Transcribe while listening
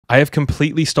I have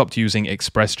completely stopped using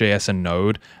Express.js and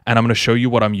Node, and I'm going to show you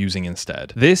what I'm using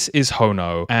instead. This is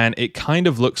Hono, and it kind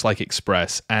of looks like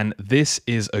Express, and this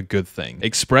is a good thing.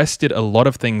 Express did a lot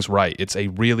of things right. It's a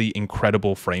really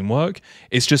incredible framework.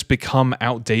 It's just become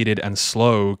outdated and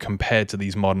slow compared to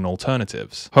these modern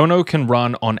alternatives. Hono can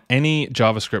run on any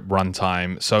JavaScript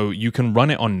runtime, so you can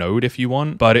run it on Node if you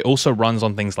want, but it also runs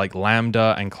on things like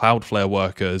Lambda and Cloudflare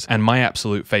workers, and my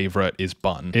absolute favorite is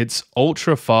Bun. It's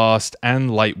ultra fast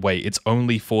and lightweight. It's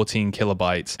only 14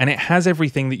 kilobytes, and it has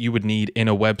everything that you would need in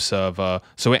a web server,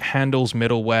 so it handles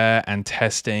middleware and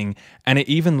testing, and it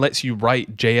even lets you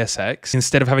write JSX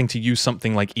instead of having to use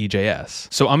something like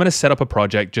EJS. So I'm going to set up a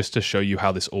project just to show you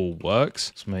how this all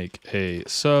works. Let's make a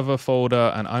server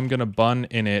folder, and I'm going to bun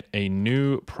in it a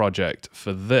new project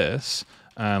for this.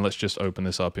 And let's just open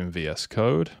this up in VS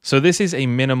Code. So this is a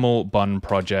minimal bun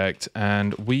project,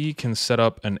 and we can set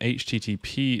up an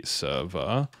HTTP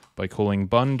server by calling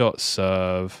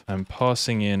bun.serve and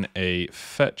passing in a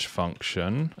fetch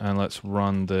function. And let's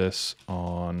run this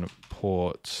on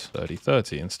port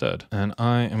 3030 instead. And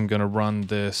I am going to run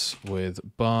this with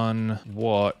bun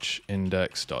watch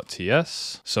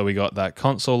index.ts. So we got that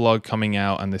console log coming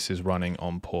out, and this is running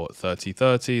on port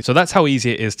 3030. So that's how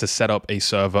easy it is to set up a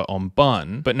server on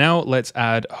Bun. But now let's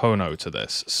add Hono to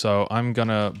this. So I'm going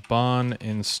to bun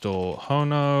install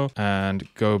Hono and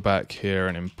go back here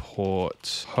and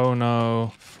import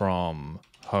Hono from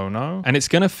Hono. And it's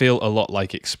going to feel a lot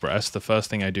like Express. The first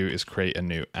thing I do is create a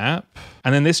new app.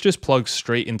 And then this just plugs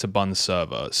straight into Bun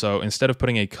Server. So instead of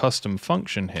putting a custom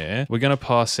function here, we're going to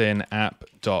pass in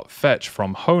app.fetch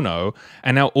from Hono.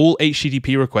 And now all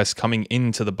HTTP requests coming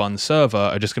into the Bun Server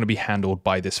are just going to be handled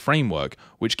by this framework,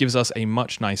 which gives us a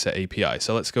much nicer API.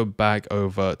 So let's go back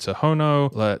over to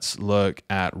Hono. Let's look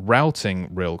at routing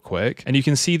real quick. And you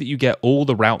can see that you get all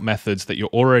the route methods that you're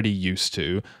already used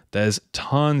to. There's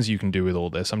tons you can do with all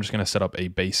this. I'm just going to set up a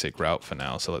basic route for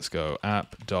now. So let's go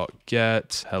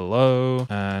app.get hello.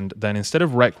 And then instead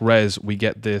of rec-res, we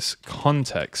get this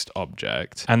context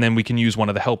object. And then we can use one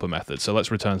of the helper methods. So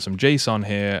let's return some JSON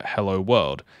here, hello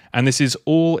world. And this is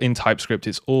all in TypeScript.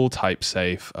 It's all type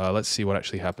safe. Let's see what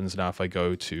actually happens now if I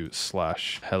go to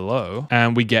 /hello,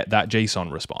 and we get that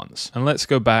JSON response. And let's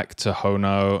go back to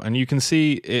Hono, and you can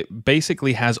see it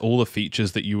basically has all the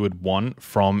features that you would want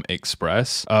from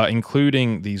Express,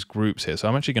 including these groups here. So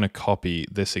I'm actually going to copy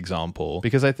this example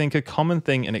because I think a common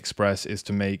thing in Express is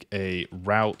to make a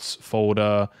routes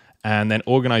folder and then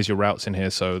organize your routes in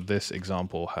here. So this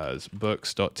example has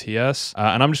books.ts,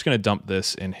 and I'm just going to dump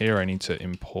this in here. I need to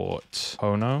import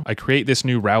Hono. I create this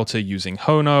new router using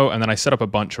Hono, and then I set up a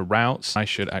bunch of routes. I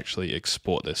should actually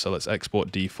export this. So let's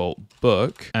export default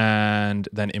book, and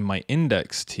then in my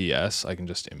index.ts, I can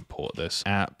just import this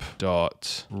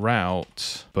app.route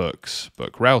books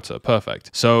book router. Perfect.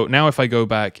 So now if I go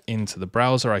back into the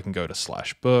browser, I can go to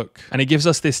 /book, and it gives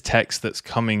us this text that's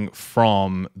coming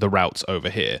from the routes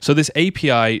over here. So this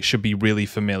API should be really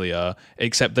familiar,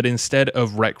 except that instead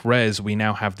of rec-res, we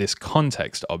now have this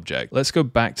context object. Let's go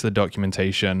back to the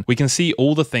documentation. We can see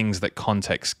all the things that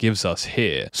context gives us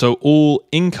here. So all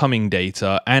incoming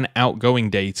data and outgoing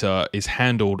data is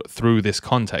handled through this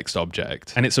context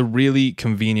object. And it's a really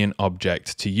convenient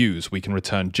object to use. We can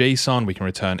return JSON, we can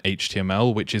return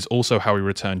HTML, which is also how we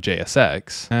return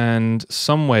JSX. And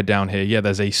somewhere down here, yeah,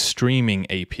 there's a streaming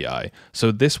API.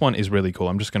 So this one is really cool.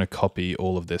 I'm just going to copy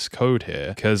all of this code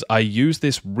here because I used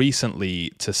this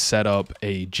recently to set up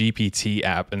a GPT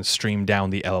app and stream down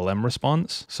the LLM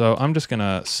response. So I'm just going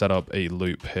to set up a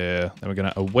loop here. Then we're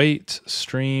going to await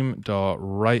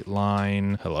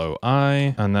stream.writeLine hello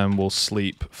I, and then we'll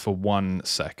sleep for 1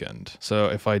 second. So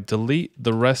if I delete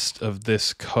the rest of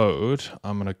this code,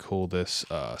 I'm going to call this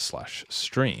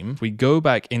 /stream. If we go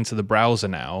back into the browser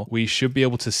now, we should be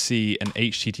able to see an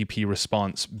HTTP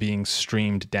response being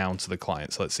streamed down to the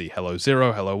client. So let's see, hello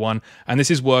 0, hello 1, and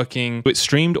this is working. It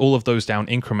streamed all of those down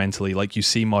incrementally like you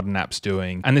see modern apps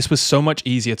doing, and this was so much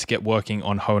easier to get working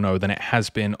on Hono than it has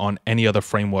been on any other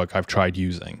framework I've tried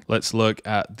using. Let's look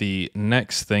at the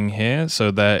next thing here.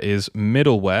 So there is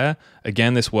middleware.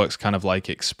 Again, this works kind of like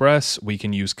Express. We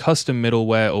can use custom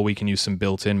middleware or we can use some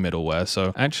built-in middleware.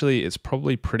 So actually it's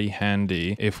probably pretty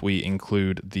handy if we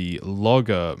include the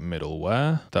logger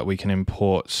middleware that we can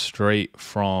import straight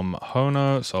from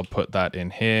Hono. So I'll put that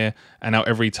in here, and now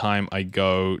everything every time I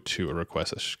go to a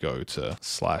request, let's just go to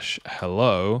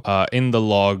 /hello, in the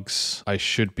logs, I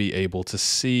should be able to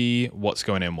see what's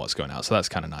going in, what's going out. So that's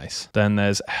kind of nice. Then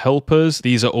there's helpers.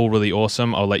 These are all really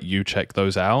awesome. I'll let you check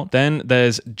those out. Then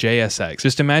there's JSX.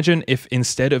 Just imagine if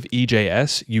instead of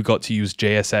EJS, you got to use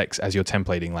JSX as your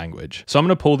templating language. So I'm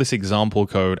going to pull this example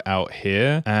code out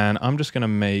here, and I'm just going to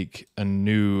make a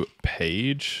new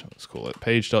page. Let's call it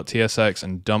page.tsx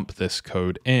and dump this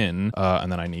code in.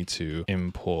 And then I need to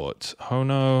import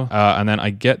Hono. And then I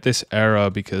get this error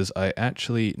because I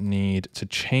actually need to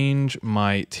change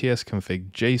my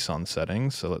tsconfig JSON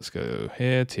settings. So let's go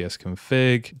here,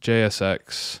 tsconfig,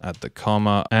 JSX at the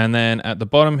comma. And then at the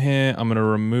bottom here, I'm going to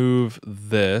remove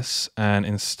this. And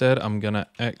instead, I'm going to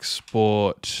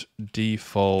export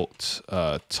default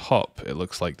top. It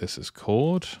looks like this is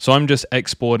called. So I'm just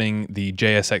exporting the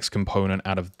JSX component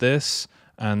out of this.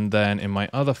 And then in my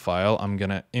other file, I'm going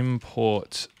to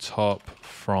import top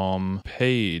from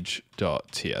page.tsx.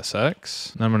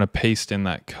 And I'm going to paste in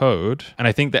that code. And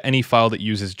I think that any file that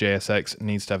uses JSX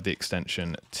needs to have the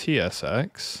extension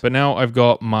TSX. But now I've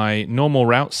got my normal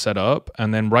route set up.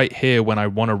 And then right here, when I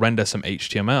want to render some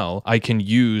HTML, I can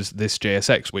use this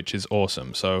JSX, which is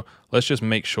awesome. So let's just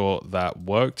make sure that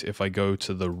worked. If I go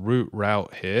to the root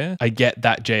route here, I get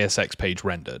that JSX page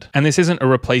rendered. And this isn't a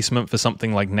replacement for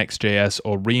something like Next.js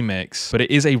or Remix, but it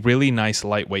is a really nice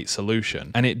lightweight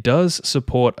solution. And it does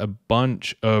support a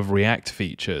bunch of React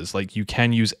features. Like you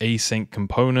can use async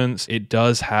components. It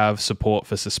does have support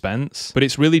for suspense, but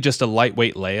it's really just a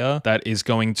lightweight layer that is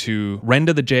going to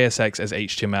render the JSX as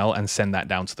HTML and send that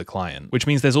down to the client, which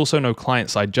means there's also no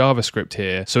client-side JavaScript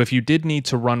here. So if you did need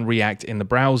to run React in the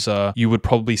browser, you would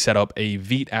probably set up a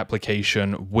Vite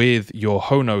application with your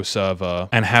Hono server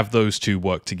and have those two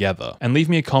work together. And leave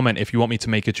me a comment if you want me to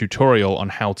make a tutorial on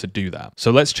how to do that.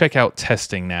 So let's check out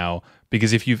testing now.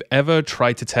 Because if you've ever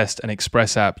tried to test an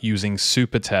Express app using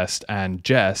Supertest and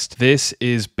Jest, this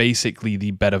is basically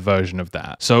the better version of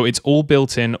that. So it's all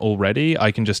built in already.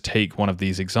 I can just take one of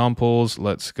these examples.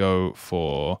 Let's go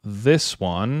for this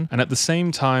one. And at the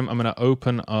same time, I'm going to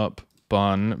open up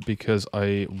Bun because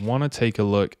I want to take a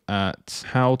look at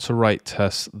how to write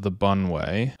tests the Bun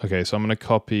way. Okay, so I'm going to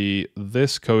copy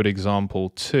this code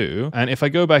example too. And if I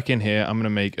go back in here, I'm going to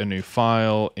make a new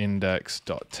file,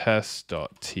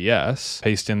 index.test.ts,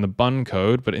 paste in the Bun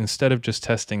code, but instead of just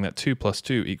testing that 2 +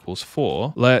 2 =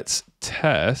 4, let's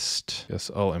test. Yes,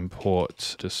 I'll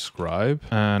import describe,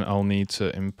 and I'll need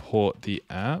to import the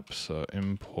app. So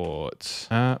import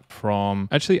app from,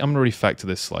 actually, I'm going to refactor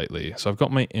this slightly. So I've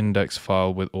got my index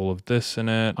file with all of this in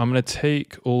it. I'm going to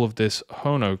take all of this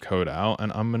Hono code out,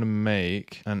 and I'm going to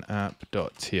make an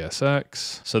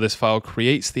app.tsx. So this file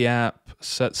creates the app,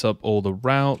 sets up all the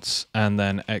routes, and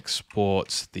then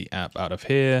exports the app out of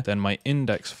here. Then my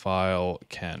index file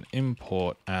can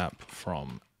import app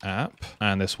from app,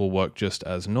 and this will work just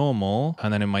as normal.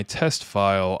 And then in my test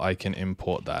file, I can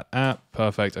import that app.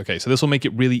 Perfect. Okay, so this will make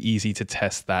it really easy to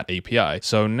test that API.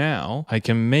 So now I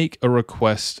can make a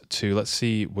request to, let's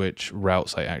see which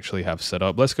routes I actually have set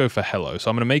up. Let's go for hello.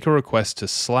 So I'm going to make a request to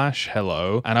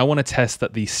 /hello, and I want to test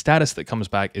that the status that comes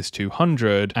back is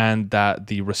 200 and that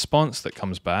the response that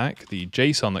comes back, the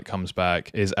JSON that comes back,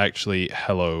 is actually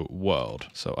hello world.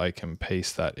 So I can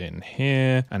paste that in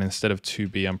here, and instead of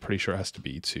 2b, I'm pretty sure it has to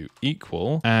be to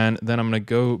equal. And then I'm going to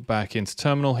go back into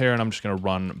terminal here, and I'm just going to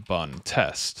run bun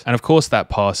test. And of course that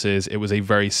passes. It was a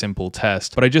very simple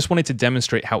test, but I just wanted to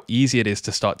demonstrate how easy it is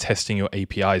to start testing your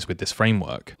APIs with this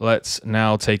framework. Let's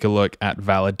now take a look at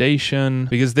validation,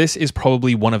 because this is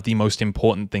probably one of the most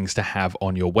important things to have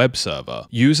on your web server.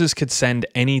 Users could send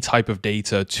any type of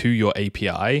data to your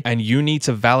API, and you need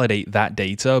to validate that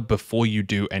data before you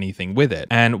do anything with it.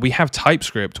 And we have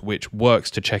TypeScript, which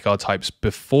works to check our types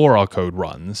before our code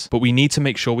runs, but we need to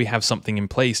make sure we have something in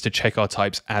place to check our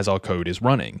types as our code is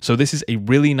running. So this is a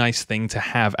really nice thing to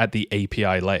have at the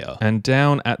API layer. And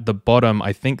down at the bottom,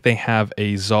 I think they have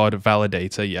a Zod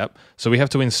validator. Yep. So we have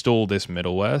to install this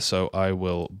middleware. So I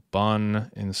will bun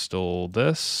install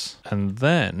this, and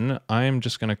then I'm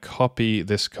just going to copy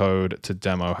this code to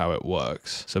demo how it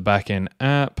works. So back in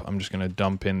app, I'm just going to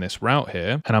dump in this route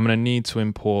here, and I'm going to need to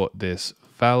import this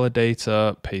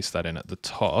validator, paste that in at the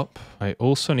top. I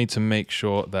also need to make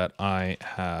sure that I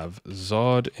have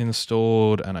Zod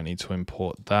installed, and I need to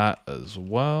import that as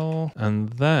well. And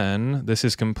then this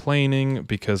is complaining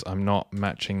because I'm not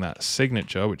matching that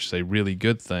signature, which is a really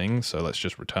good thing. So let's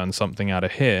just return something out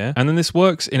of here. And then this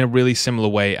works in a really similar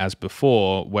way as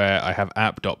before, where I have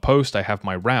app.post, I have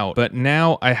my route, but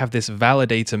now I have this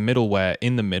validator middleware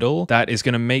in the middle that is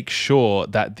going to make sure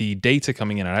that the data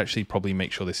coming in, and actually probably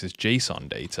make sure this is JSON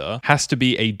data has to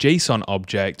be a JSON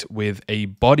object with a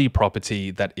body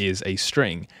property that is a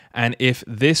string. And if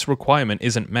this requirement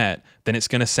isn't met, then it's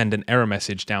going to send an error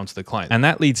message down to the client. And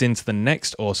that leads into the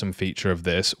next awesome feature of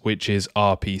this, which is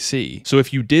RPC. So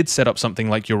if you did set up something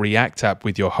like your React app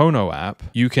with your Hono app,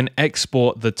 you can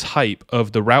export the type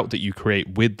of the route that you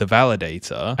create with the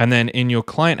validator. And then in your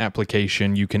client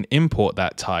application, you can import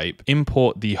that type,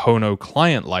 import the Hono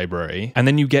client library, and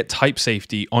then you get type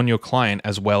safety on your client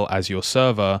as well as your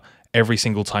server every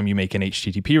single time you make an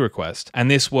HTTP request. And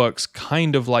this works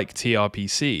kind of like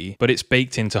TRPC, but it's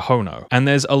baked into Hono. And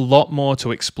there's a lot more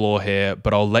to explore here,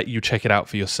 but I'll let you check it out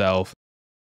for yourself.